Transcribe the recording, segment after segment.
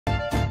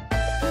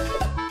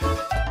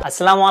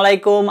আসসালামু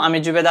আলাইকুম, আমি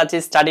জুবেদ আছি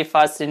স্টাডি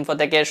ফার্স্ট ইনফো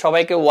থেকে।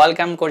 সবাইকে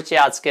ওয়েলকাম করছি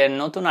আজকের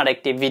নতুন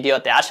আরেকটি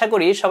ভিডিওতে। আশা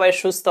করি সবাই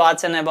সুস্থ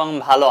আছেন এবং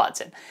ভালো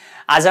আছেন।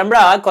 আজ আমরা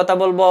কথা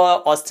বলবো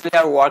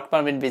অস্ট্রেলিয়ার ওয়ার্ক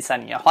পারমিট ভিসা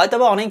নিয়ে।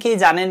 হয়তোবা অনেকেই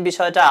জানেন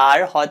বিষয়টা, আর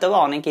হয়তোবা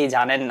অনেকেই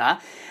জানেন না।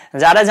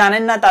 যারা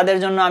জানেন না তাদের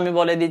জন্য আমি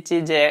বলে দিচ্ছি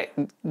যে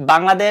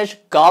বাংলাদেশ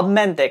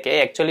গভর্নমেন্ট থেকে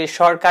অ্যাকচুয়ালি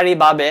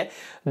সরকারিভাবে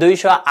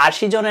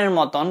 280 জনের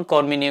মতন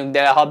কর্মী নিয়োগ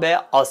দেওয়া হবে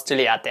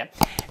অস্ট্রেলিয়াতে,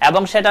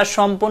 এবং সেটা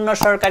সম্পূর্ণ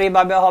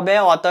সরকারিভাবে হবে।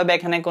 অতএব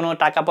এখানে কোনো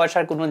টাকা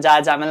পয়সার কোনো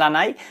ঝামেলা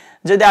নাই।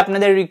 যদি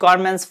আপনাদের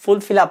রিকোয়ারমেন্টস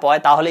ফুলফিল আপ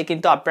হয় তাহলে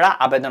কিন্তু আপনারা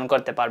আবেদন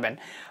করতে পারবেন।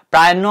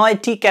 প্রায়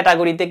 9টি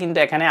ক্যাটাগরিতে কিন্তু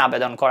এখানে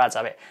আবেদন করা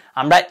যাবে।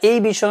 আমরা এই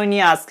বিষয়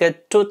নিয়ে আজকে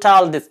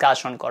টোটাল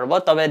ডিসকাশন করব।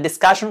 তবে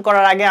ডিসকাশন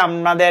করার আগে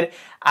আমাদের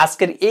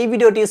আজকের এই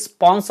ভিডিওটি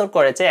স্পন্সর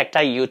করেছে একটা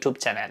ইউটিউব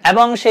চ্যানেল,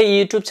 এবং সেই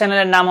ইউটিউব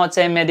চ্যানেলের নাম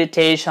হচ্ছে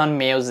মেডিটেশন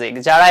মিউজিক।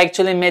 যারা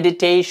অ্যাকচুয়ালি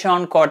মেডিটেশন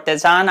করতে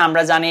চান,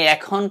 আমরা জানি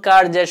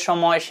এখনকার যে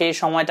সময়, সেই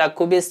সময়টা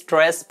খুবই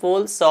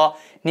স্ট্রেসফুল। সো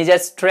নিজের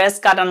স্ট্রেস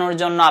কাটানোর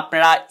জন্য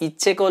আপনারা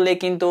ইচ্ছে করলে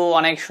কিন্তু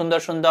অনেক সুন্দর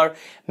সুন্দর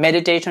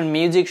মেডিটেশন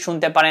মিউজিক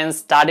শুনতে পারেন।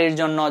 স্টাডির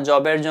জন্য,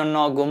 জবের জন্য,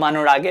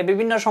 ঘুমানোর আগে,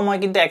 বিভিন্ন সময়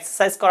কিন্তু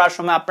এক্সারসাইজ করার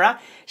সময় আপনারা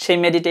সেই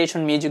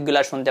মেডিটেশন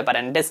মিউজিকগুলো শুনতে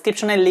পারেন।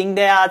 ডেসক্রিপশনে লিংক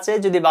দেওয়া আছে,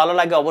 যদি ভালো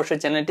লাগে অবশ্যই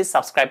চ্যানেলটি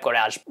সাবস্ক্রাইব করে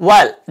আসবেন।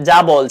 যা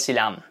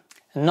বলছিলাম,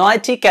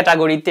 9টি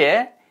ক্যাটাগরিতে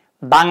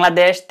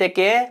বাংলাদেশ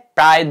থেকে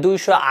প্রায়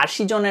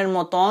 280 জনের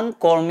মতন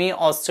কর্মী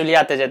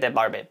অস্ট্রেলিয়াতে যেতে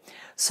পারবে।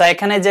 সো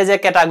এখানে যে যে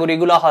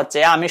ক্যাটাগরিগুলো হচ্ছে,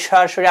 আমি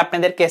সরাসরি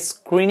আপনাদেরকে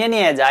স্ক্রিনে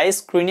নিয়ে যাই।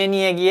 স্ক্রিনে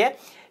নিয়ে গিয়ে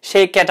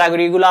সেই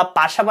ক্যাটাগরিগুলো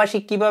পাশাপাশি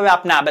কিভাবে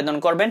আপনি আবেদন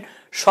করবেন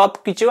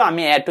সবকিছু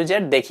আমি A to Z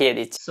দেখিয়ে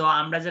দিচ্ছি। সো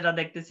আমরা যেটা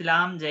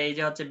দেখতেছিলাম যে এই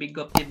যে হচ্ছে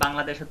বিজ্ঞপ্তি,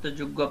 বাংলাদেশ হতে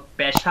যোগ্য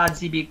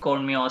পেশাজীবী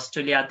কর্মী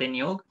অস্ট্রেলিয়াতে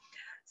নিয়োগ।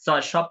 সো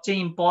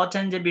সবচেয়ে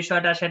ইম্পর্টেন্ট যে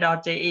বিষয়টা সেটা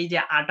হচ্ছে এই যে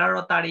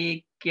 18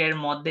 তারিখের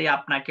মধ্যে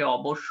আপনাকে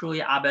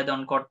অবশ্যই আবেদন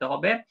করতে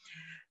হবে।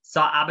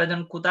 সো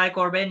আবেদন কোথায়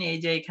করবেন, এই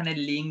যে এখানে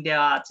লিংক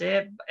দেওয়া আছে,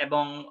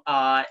 এবং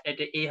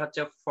এটা এই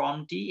হচ্ছে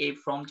ফর্মটি। এই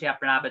ফর্মটি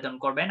আপনারা আবেদন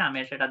করবেন, আমি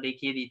সেটা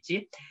দেখিয়ে দিচ্ছি।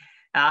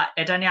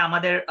 এটা নিয়ে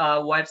আমাদের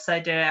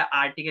ওয়েবসাইটে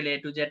আর্টিকেল A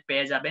to Z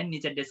পেয়ে যাবেন।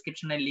 নিচে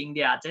ডেসক্রিপশনে লিংক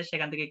দেওয়া আছে,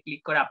 সেখান থেকে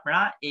ক্লিক করে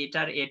আপনারা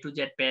এটার A to Z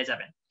পেয়ে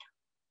যাবেন।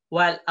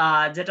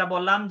 যেটা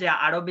বললাম যে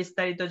আরো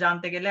বিস্তারিত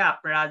জানতে গেলে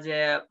আপনারা যে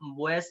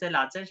ওয়েসেল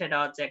আছে, সেটা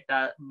হচ্ছে একটা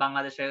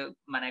বাংলাদেশের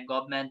মানে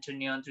গভর্নমেন্ট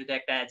নিয়ন্ত্রিত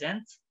একটা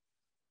এজেন্সি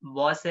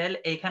ওয়েসেল।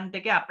 এখান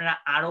থেকে আপনারা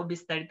আরো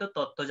বিস্তারিত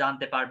তথ্য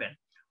জানতে পারবেন।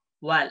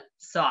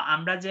 সো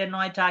আমরা যে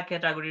 9টা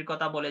ক্যাটাগরির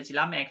কথা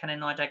বলেছিলাম, এখানে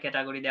 9টা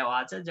ক্যাটাগরি দেওয়া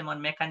আছে, যেমন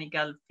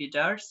mechanical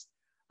fitters,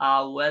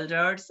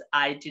 welders,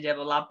 IT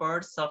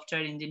developers,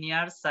 software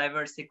engineer,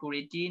 cyber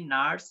security,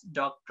 nurse,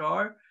 doctor,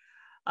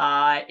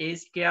 age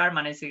care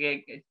মানে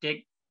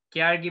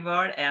care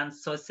giver and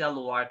social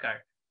worker.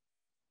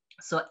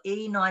 So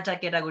এই 9টা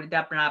ক্যাটাগরিতে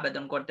আপনারা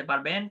আবেদন করতে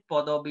পারবেন।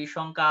 পদবি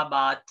সংখ্যা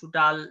বা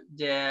টোটাল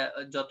যে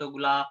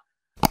যতগুলা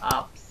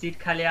সিট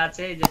খালি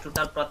আছে, এই যে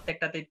টোটাল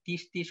প্রত্যেকটাতে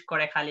 30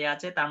 করে খালি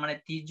আছে, তার মানে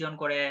 30 জন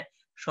করে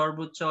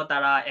সর্বোচ্চ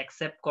তারা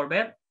অ্যাকসেপ্ট করবে।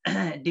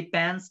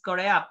 ডিপেন্ডস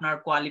করে আপনার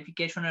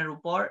কোয়ালিফিকেশনের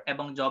উপর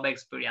এবং জব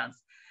এক্সপেরিয়েন্স।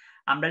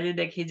 আমরা যদি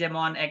দেখি,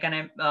 যেমন এখানে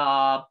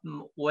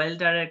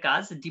ওয়েল্ডারের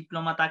কাজ,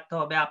 ডিপ্লোমা থাকতে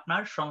হবে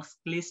আপনার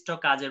সংশ্লিষ্ট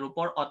কাজের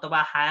উপর, অথবা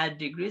হায়ার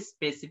ডিগ্রি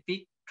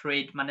স্পেসিফিক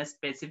ট্রেড মানে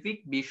স্পেসিফিক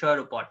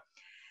বিষয়ের উপর।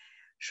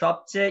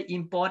 সবচেয়ে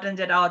ইম্পর্টেন্ট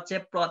যেটা হচ্ছে,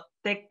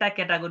 প্রত্যেকটা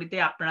ক্যাটাগরিতে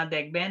আপনারা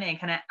দেখবেন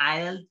এখানে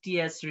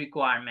IELTS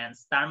রিকোয়ারমেন্টস,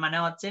 তার মানে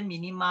হচ্ছে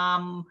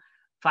মিনিমাম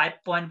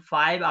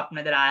 5.5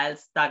 আপনাদের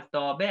IELTS থাকতে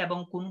হবে, এবং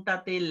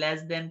কোনটাতেই লেস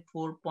দেন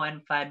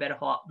 4.5 এর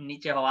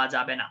নিচে হওয়া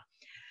যাবে না।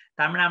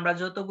 তার মানে আমরা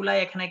যতগুলা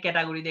এখানে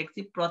ক্যাটাগরি দেখছি,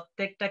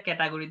 প্রত্যেকটা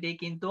ক্যাটাগরিতেই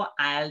কিন্তু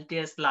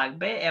IELTS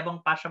লাগবে, এবং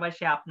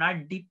পাশাপাশি আপনার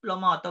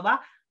ডিপ্লোমা অথবা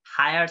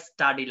হায়ার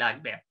স্টাডি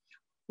লাগবে।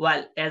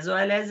 as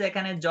well as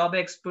এখানে জব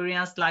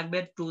এক্সপেরিয়েন্স লাগবে,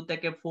 2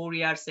 থেকে 4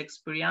 ইয়ার্স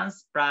এক্সপেরিয়েন্স।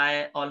 প্রায়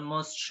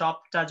অলমোস্ট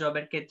সবটা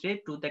জবের ক্ষেত্রে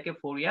 2 থেকে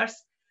 4 ইয়ার্স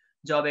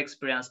জব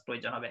এক্সপেরিয়েন্স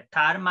প্রয়োজন হবে।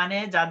 তার মানে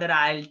যাদের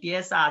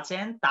IELTS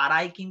আছেন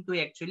তারাই কিন্তু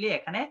অ্যাকচুয়ালি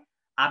এখানে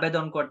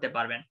আবেদন করতে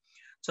পারবেন।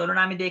 চলুন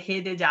আমি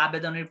দেখিয়ে দিই যে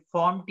আবেদনের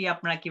ফর্মটি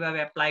আপনারা কিভাবে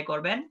অ্যাপ্লাই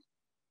করবেন।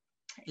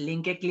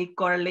 লিংকে ক্লিক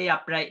করলেই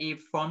আপনারা এই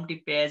ফর্মটি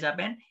পেয়ে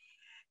যাবেন।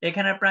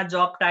 এখানে আপনারা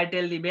জব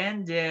টাইটেল দিবেন,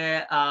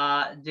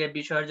 যে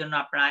বিষয়ের জন্য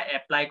আপনারা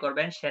অ্যাপ্লাই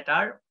করবেন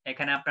সেটার।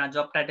 এখানে আপনারা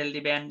জব টাইটেল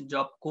দিবেন,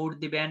 জব কোড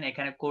দিবেন,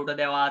 এখানে কোডও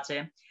দেওয়া আছে।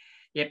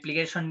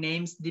 অ্যাপ্লিকেশন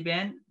নেমস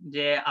দিবেন,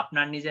 যে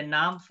আপনার নিজের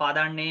নাম,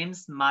 father names,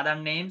 mother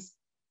names,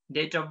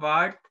 date of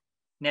birth,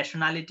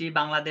 nationality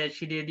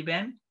Bangladeshi দিয়ে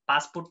দিবেন।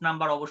 পাসপোর্ট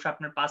নাম্বার, অবশ্যই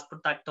আপনার পাসপোর্ট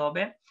থাকতে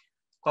হবে।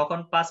 কখন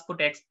পাসপোর্ট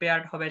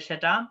এক্সপায়ার্ড হবে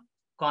সেটা,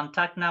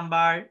 contact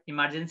number,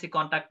 emergency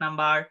contact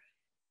number,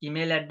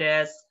 email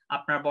address,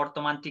 আপনার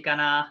বর্তমান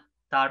ঠিকানা,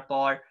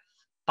 তারপর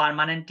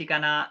পার্মানেন্ট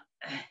ঠিকানা,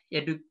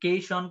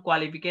 এডুকেশন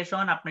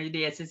কোয়ালিফিকেশন, আপনি যদি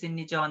এসএসসি এর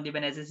নিচে হন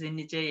দিবেন এসএসসি এর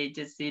নিচে,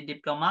 এইচএসসি,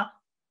 ডিপ্লোমা,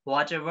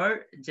 হোয়াটএভার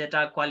যেটা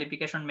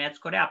কোয়ালিফিকেশন ম্যাচ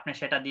করে আপনি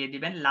সেটা দিয়ে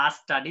দিবেন। লাস্ট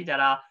স্টাডি,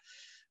 যারা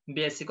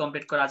বিএসসি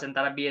কমপ্লিট করে আছেন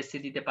তারা বিএসসি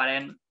দিতে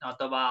পারেন,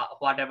 অথবা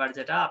হোয়াটএভার,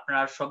 যেটা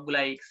আপনারা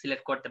সবগুলাই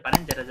সিলেক্ট করতে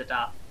পারেন যেটা যেটা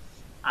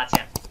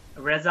আছে।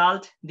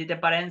 রেজাল্ট দিতে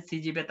পারেন,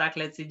 সিজিপিএ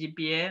থাকলে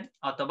সিজিপিএ,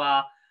 অথবা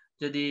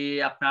যদি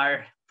আপনার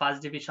ফার্স্ট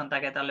ডিভিশন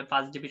থাকে তাহলে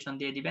ফার্স্ট ডিভিশন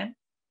দিয়ে দিবেন।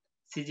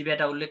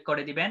 সিজিপিএটা উল্লেখ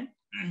করে দিবেন।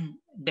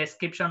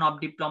 ডেসক্রিপশন অফ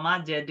ডিপ্লোমা,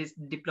 যে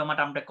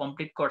ডিপ্লোমাটা আমরা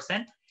কমপ্লিট করছেন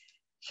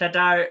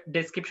সেটার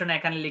ডেসক্রিপশন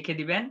এখানে লিখে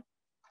দিবেন।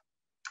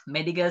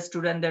 মেডিকেল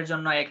স্টুডেন্টদের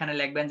জন্য এখানে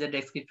লিখবেন যে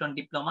ডেসক্রিপশন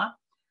ডিপ্লোমা।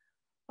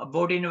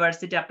 বোর্ড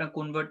ইউনিভার্সিটি আপনি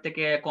কোন বোর্ড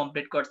থেকে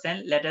কমপ্লিট করছেন,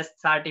 লেটেস্ট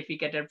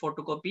সার্টিফিকেটের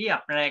ফটোকপি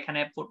আপনারা এখানে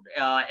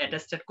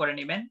অ্যাটেস্টেড করে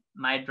নেবেন,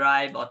 মাই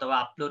ড্রাইভ অথবা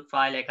আপলোড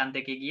ফাইল, এখান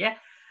থেকে গিয়ে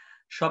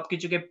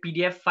সবকিছুকে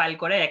পিডিএফ ফাইল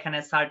করে এখানে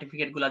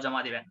সার্টিফিকেট গুলা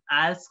জমা দিবেন।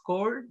 আইএলটিএস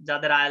স্কোর,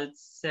 যাদের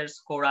আইএলটিএস এর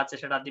স্কোর আছে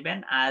সেটা দিবেন,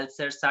 আইএলটিএস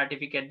এর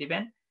সার্টিফিকেট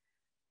দিবেন।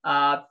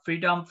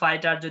 ফ্রিডম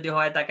ফাইটার যদি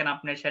হয় থাকেন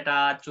আপনি সেটা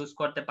চুজ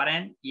করতে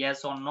পারেন,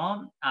 ইয়েস অর নো।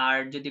 আর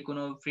যদি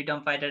কোনো ফ্রিডম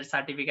ফাইটার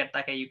সার্টিফিকেট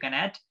থাকে ইউ ক্যান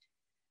অ্যাড।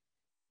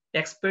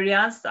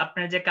 এক্সপেরিয়েন্স,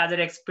 আপনার যে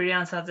কাজের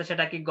এক্সপেরিয়েন্স আছে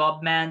সেটা কি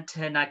গভর্নমেন্ট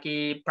নাকি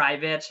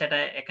প্রাইভেট সেটা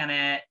এখানে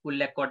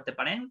উল্লেখ করতে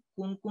পারেন।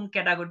 কোন কোন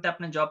ক্যাটাগরিতে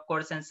আপনি জব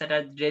করছেন সেটা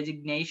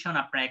ডেজিগনেশন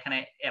আপনারা এখানে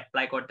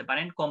অ্যাপ্লাই করতে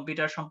পারেন।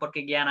 কম্পিউটার সম্পর্কে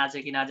জ্ঞান আছে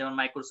কিনা, যেমন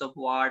Microsoft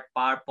word,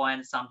 power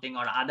point, something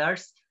or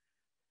others.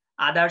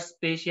 Others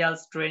special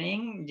training,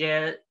 যে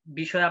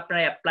বিষয়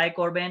আপনারা অ্যাপ্লাই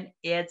করবেন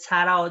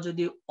এছাড়াও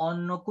যদি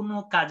অন্য কোনো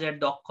কাজের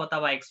দক্ষতা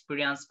বা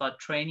এক্সপেরিয়েন্স বা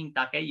ট্রেনিং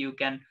থাকে you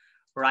can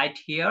write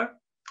here.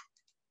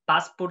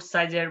 Passport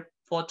সাইজের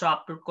ফটো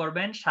আপলোড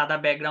করবেন, সাদা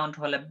ব্যাকগ্রাউন্ড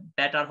হলে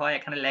বেটার হয়,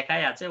 এখানে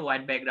লেখাই আছে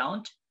white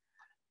background.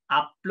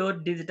 Upload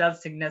digital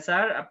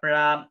signature,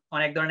 আপনারা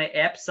অনেক ধরনের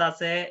অ্যাপস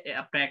আছে,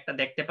 আপনারা একটা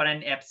দেখতে পারেন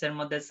অ্যাপস এর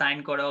মধ্যে সাইন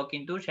করেও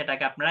কিন্তু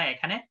সেটাকে আপনারা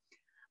এখানে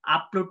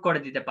আপলোড করে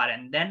দিতে পারেন,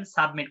 দেন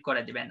সাবমিট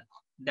করে দিবেন।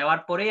 দেওয়ার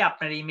পরেই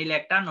আপনার ইমেইলে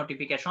একটা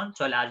নোটিফিকেশন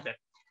চলে আসবে।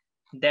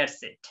 That's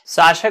it. সো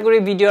আশা করি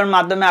ভিডিওর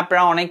মাধ্যমে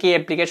আপনারা অনেকেই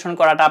অ্যাপ্লিকেশন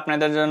করাটা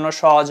আপনাদের জন্য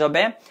সহজ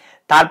হবে।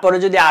 তারপরে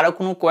যদি আরো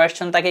কোনো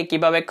কোয়েশ্চেন থাকে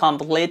কিভাবে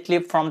কমপ্লিটলি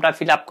ফর্মটা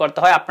ফিল আপ করতে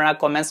হয় আপনারা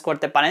কমেন্টস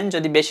করতে পারেন।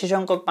 যদি বেশি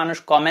সংখ্যক মানুষ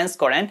কমেন্টস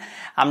করেন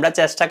আমরা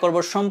চেষ্টা করব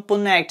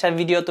সম্পূর্ণ একটা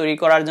ভিডিও তৈরি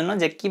করার জন্য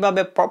যে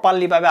কিভাবে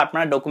প্রপারলি ভাবে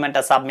আপনারা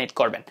ডকুমেন্টটা সাবমিট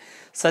করবেন।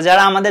 সো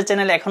যারা আমাদের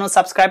চ্যানেল এখনো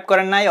সাবস্ক্রাইব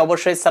করেন নাই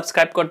অবশ্যই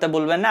সাবস্ক্রাইব করতে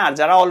ভুলবেন না, আর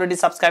যারা অলরেডি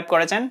সাবস্ক্রাইব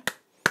করেছেন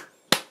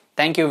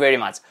thank you very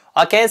much.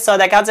 Okay, so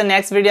দেখা হচ্ছে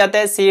নেক্সট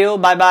ভিডিওতে। সি ইউ,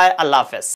 বাই বাই, আল্লাহ হাফেজ।